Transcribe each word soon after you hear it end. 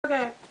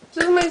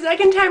This is my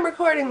second time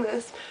recording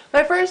this.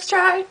 My first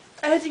try,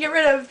 I had to get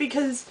rid of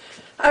because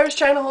I was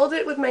trying to hold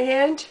it with my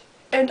hand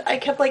and I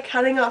kept like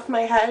cutting off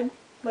my head.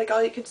 Like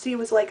all you could see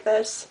was like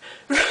this.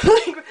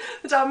 Like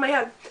the top of my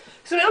head.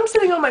 So now I'm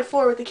sitting on my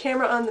floor with the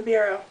camera on the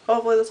bureau.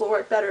 Hopefully this will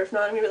work better. If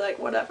not, I'm gonna be like,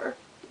 whatever.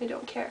 I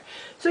don't care.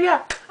 So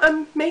yeah,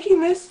 I'm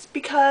making this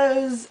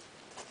because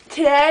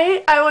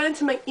today I went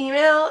into my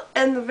email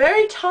and the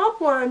very top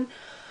one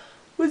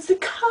was the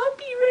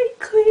copyright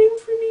claim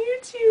from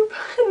YouTube.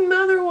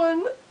 Another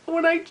one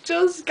when I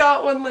just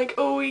got one like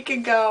a week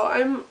ago.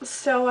 I'm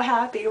so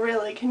happy,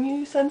 really. Can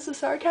you sense the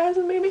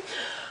sarcasm maybe?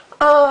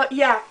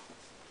 Yeah.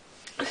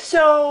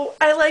 So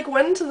I like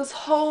went into this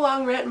whole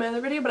long rant in my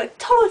other video, but I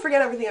totally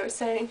forget everything I was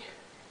saying.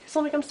 So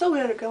I'm like, I'm so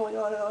good at going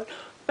on and on.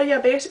 But yeah,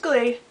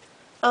 basically,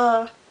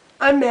 I'm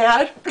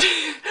mad.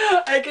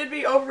 I could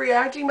be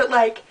overreacting, but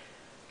like,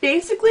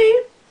 basically,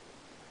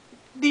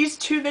 these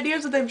two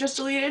videos that they've just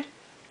deleted,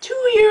 2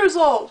 years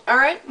old,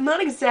 alright?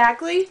 Not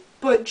exactly,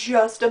 but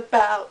just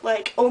about,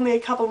 like, only a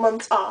couple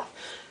months off.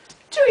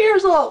 2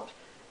 years old.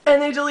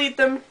 And they delete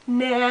them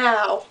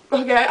now.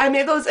 Okay? I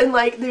made those in,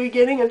 like, the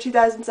beginning of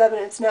 2007.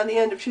 It's now the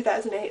end of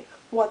 2008.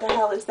 What the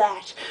hell is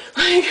that?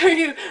 Like,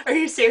 are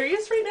you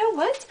serious right now?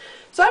 What?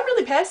 So I'm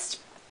really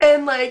pissed.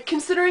 And, like,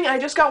 considering I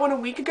just got one a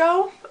week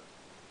ago,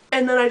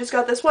 and then I just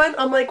got this one,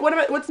 I'm like,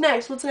 what's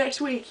next? What's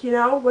next week, you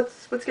know?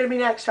 What's gonna be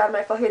next out of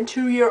my fucking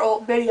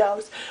 2-year-old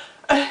videos?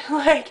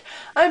 Like,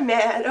 I'm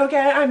mad,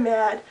 okay? I'm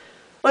mad.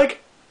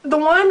 Like, the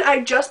one I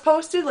just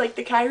posted, like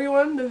the Kyrie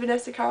one, the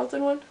Vanessa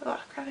Carlton one. Oh,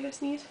 crap, I gotta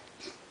sneeze.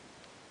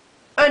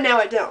 Oh, no,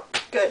 I don't.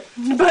 Good.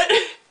 But,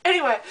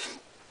 anyway,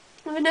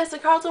 the Vanessa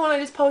Carlton one I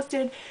just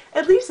posted,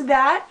 at least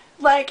that,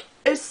 like,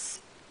 is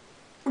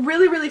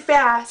really, really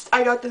fast.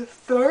 I got the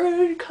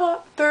third-party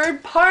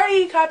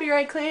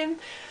copyright claim,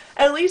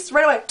 at least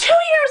right away. 2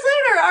 years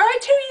later,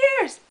 alright? 2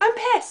 years! I'm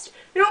pissed.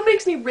 You know what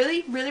makes me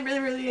really, really, really,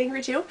 really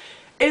angry, too?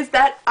 Is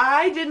that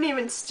I didn't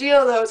even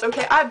steal those,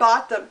 okay? I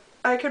bought them.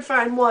 I could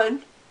find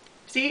one.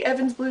 See?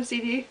 Evan's Blue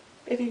CD.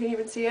 If you can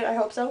even see it, I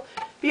hope so.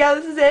 But yeah,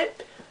 this is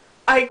it.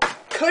 I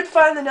could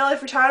find the Nelly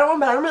Furtado one,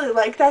 but I don't really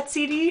like that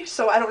CD,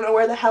 so I don't know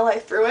where the hell I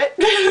threw it.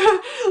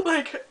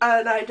 Like,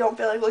 and I don't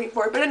feel like looking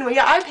for it. But anyway,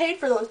 yeah, I paid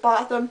for those,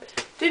 bought them.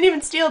 Didn't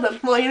even steal them.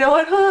 Well, you know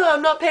what?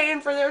 I'm not paying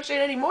for their shit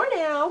anymore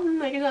now.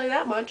 I can tell you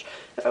that much.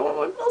 If I want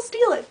one, I'll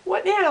steal it.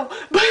 What now?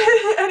 But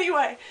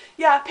anyway,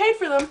 yeah, paid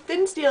for them.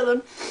 Didn't steal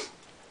them.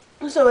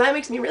 So that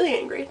makes me really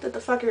angry that the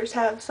fuckers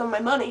have some of my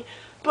money.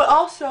 But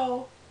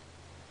also,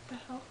 what the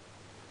hell?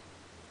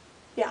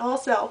 Yeah,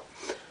 also,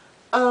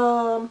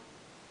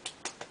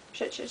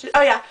 shit.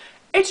 Oh yeah,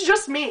 it's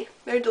just me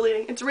they're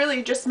deleting. It's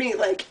really just me.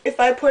 Like, if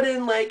I put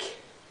in, like,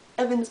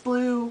 Evan's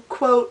Blue,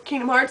 quote,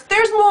 Kingdom Hearts,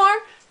 there's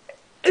more.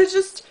 It's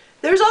just,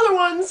 there's other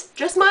ones.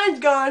 Just mine's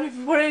gone. If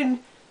you put in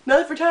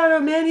Nelly Furtado,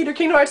 Man-Eater,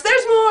 Kingdom Hearts,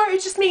 there's more.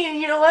 It's just me. And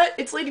you know what?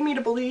 It's leading me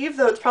to believe,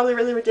 though it's probably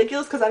really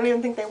ridiculous because I don't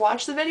even think they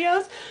watch the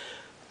videos.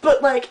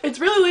 But, like, it's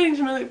really leading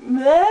to me, like,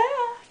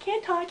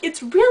 can't talk.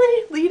 It's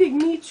really leading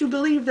me to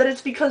believe that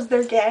it's because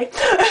they're gay.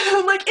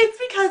 I'm like, it's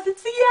because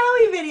it's the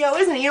yeahhh video,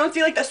 isn't it? You don't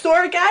see, like, the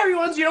Sora Gary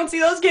ones, you don't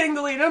see those getting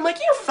deleted. I'm like,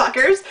 you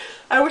fuckers.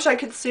 I wish I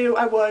could sue.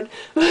 I would.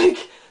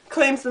 Like,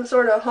 claim some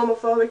sort of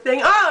homophobic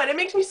thing. Oh, and it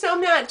makes me so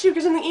mad, too,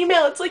 because in the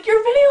email, it's like, your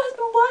video has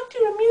been blocked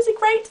due to a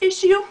music rights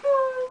issue.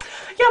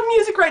 Yeah,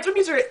 music rights. What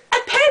music rights?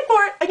 I paid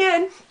for it,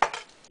 again.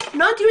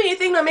 Not doing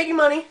anything, not making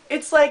money.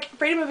 It's like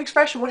freedom of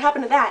expression. What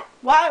happened to that?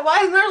 Why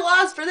isn't there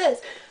laws for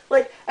this?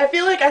 Like, I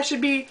feel like I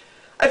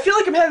feel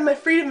like I'm having my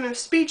freedom of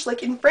speech,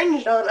 like,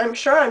 infringed on. I'm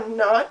sure I'm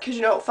not, because,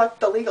 you know, fuck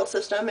the legal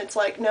system. It's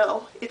like,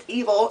 no, it's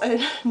evil,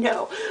 and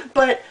no.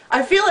 But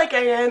I feel like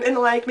I am, and,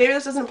 like, maybe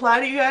this doesn't apply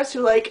to you guys who,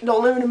 like,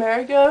 don't live in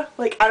America.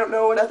 Like, I don't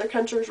know what other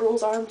countries'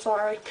 rules are. I'm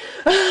sorry.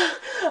 I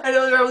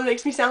know that really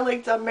makes me sound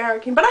like the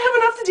American, but I have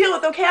enough to deal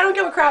with, okay? I don't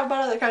give a crap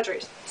about other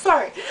countries.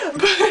 Sorry.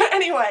 But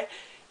anyway,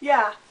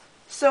 yeah.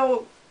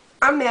 So,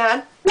 I'm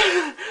mad.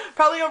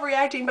 Probably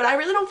overreacting, but I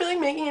really don't feel like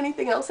making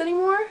anything else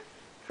anymore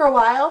for a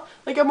while.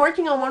 Like, I'm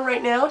working on one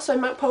right now, so I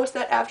might post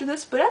that after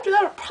this, but after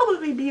that it'll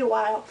probably be a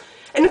while.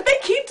 And if they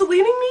keep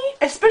deleting me,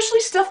 especially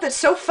stuff that's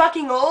so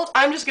fucking old,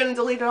 I'm just gonna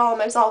delete it all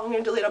myself. I'm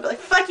gonna delete it. I'll be like,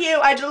 fuck you,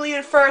 I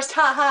deleted first,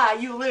 haha,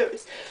 you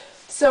lose.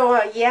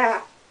 So,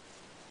 yeah.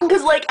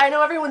 Because, like, I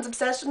know everyone's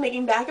obsessed with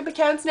making backup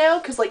accounts now,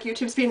 because, like,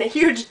 YouTube's being a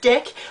huge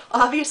dick,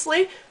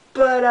 obviously,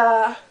 but,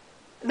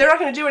 they're not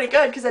gonna do any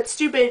good, because that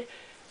stupid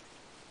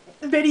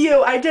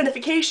video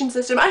identification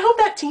system. I hope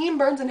that team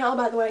burns in hell,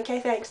 by the way.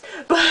 Okay, thanks.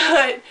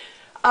 But,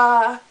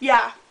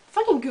 yeah.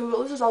 Fucking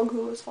Google. This is all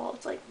Google's fault.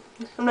 It's like,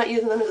 I'm not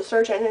using them as a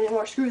search engine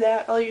anymore. Screw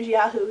that. I'll use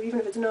Yahoo,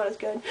 even if it's not as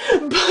good.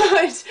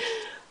 But,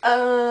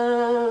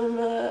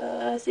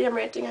 see, I'm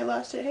ranting. I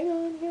lost it. Hang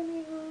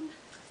on.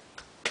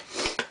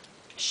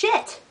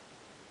 Shit!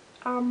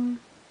 I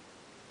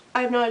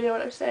have no idea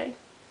what I'm saying.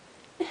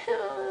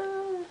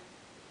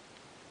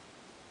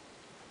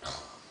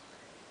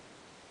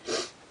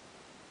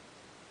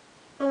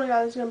 Oh my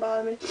god, this is gonna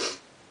bother me.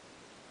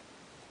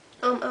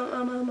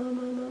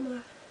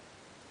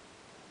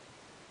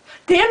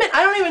 Damn it,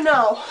 I don't even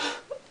know.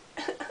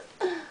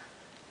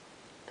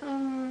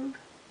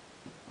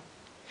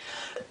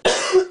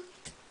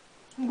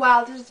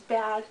 Wow, this is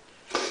bad.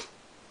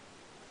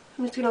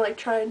 I'm just gonna like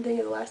try and think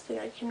of the last thing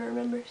I can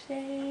remember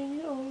saying.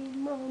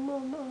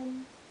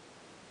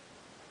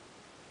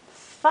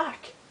 Fuck.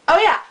 Oh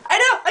yeah, I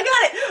know, I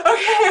got it.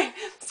 Okay,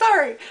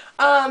 sorry.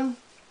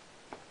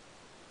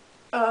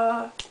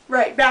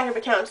 Right, backup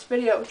accounts,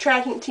 video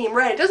tracking team.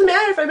 Right, it doesn't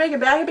matter if I make a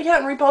backup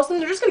account and repost them.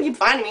 They're just gonna keep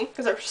finding me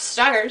because they're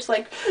suckers.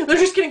 Like, they're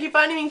just gonna keep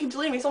finding me and keep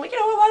deleting me. So I'm like, you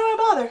know what? Why do I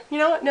bother? You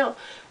know what? No.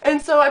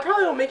 And so I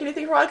probably won't make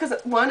anything for a while because,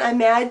 one, I'm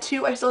mad.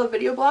 Two, I still have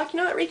video block. You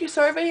know that Riku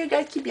Sora video you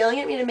guys keep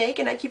yelling at me to make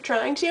and I keep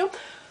trying to?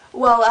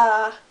 Well,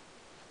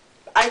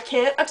 I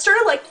can't. I've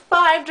started like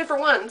 5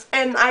 different ones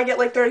and I get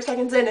like 30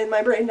 seconds in and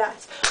my brain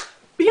dies.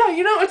 But yeah,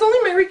 you know, it's only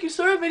my Riku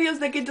Sora videos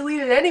that get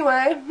deleted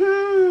anyway.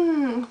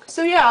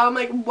 So yeah, I'm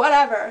like,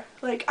 whatever.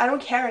 Like, I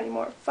don't care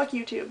anymore. Fuck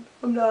YouTube.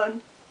 I'm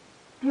done.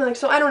 I'm like,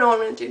 so I don't know what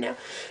I'm gonna do now.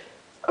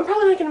 I'm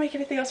probably not gonna make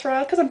anything else for a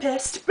while because I'm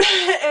pissed.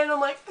 And I'm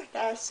like, fuck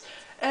this.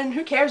 And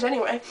who cares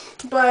anyway?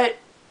 But,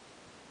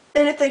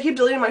 and if they keep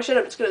deleting my shit,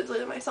 I'm just gonna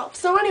delete it myself.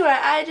 So anyway,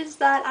 I just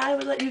thought I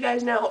would let you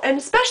guys know. And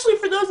especially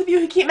for those of you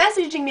who keep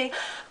messaging me,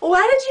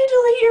 why did you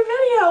delete your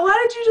video?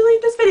 Why did you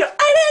delete this video?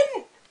 I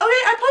didn't! Okay,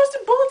 I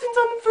posted bulletins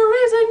on them for a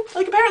reason.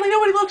 Like, apparently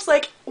nobody looks.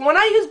 Like, when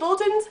I use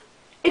bulletins,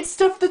 it's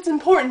stuff that's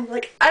important.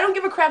 Like, I don't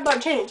give a crap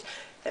about change.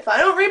 If I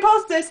don't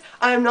repost this,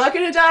 I'm not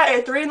gonna die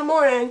at 3 in the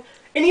morning.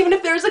 And even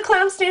if there's a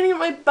clown standing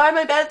by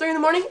my bed at 3 in the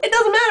morning, it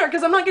doesn't matter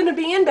because I'm not gonna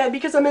be in bed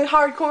because I'm a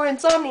hardcore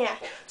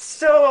insomniac.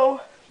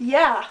 So,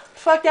 yeah,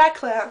 fuck that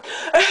clown.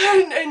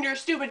 and your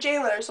stupid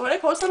chain letters. So when I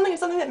post something,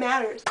 it's something that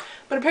matters.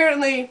 But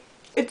apparently,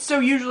 it's so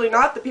usually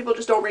not that people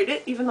just don't read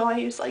it, even though I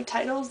use, like,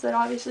 titles that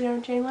obviously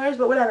aren't chain letters,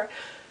 but whatever.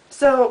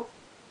 So,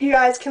 you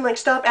guys can, like,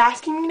 stop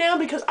asking me now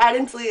because I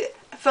didn't delete it.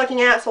 Fucking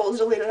assholes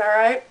deleted,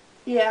 alright?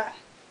 Yeah.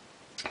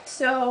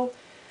 So,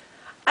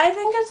 I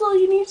think that's all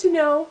you need to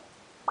know.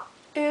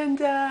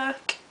 And, I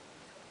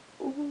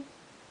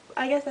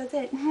guess that's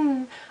it.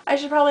 I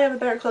should probably have a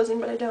better closing,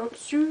 but I don't.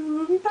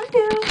 So, bye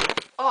now.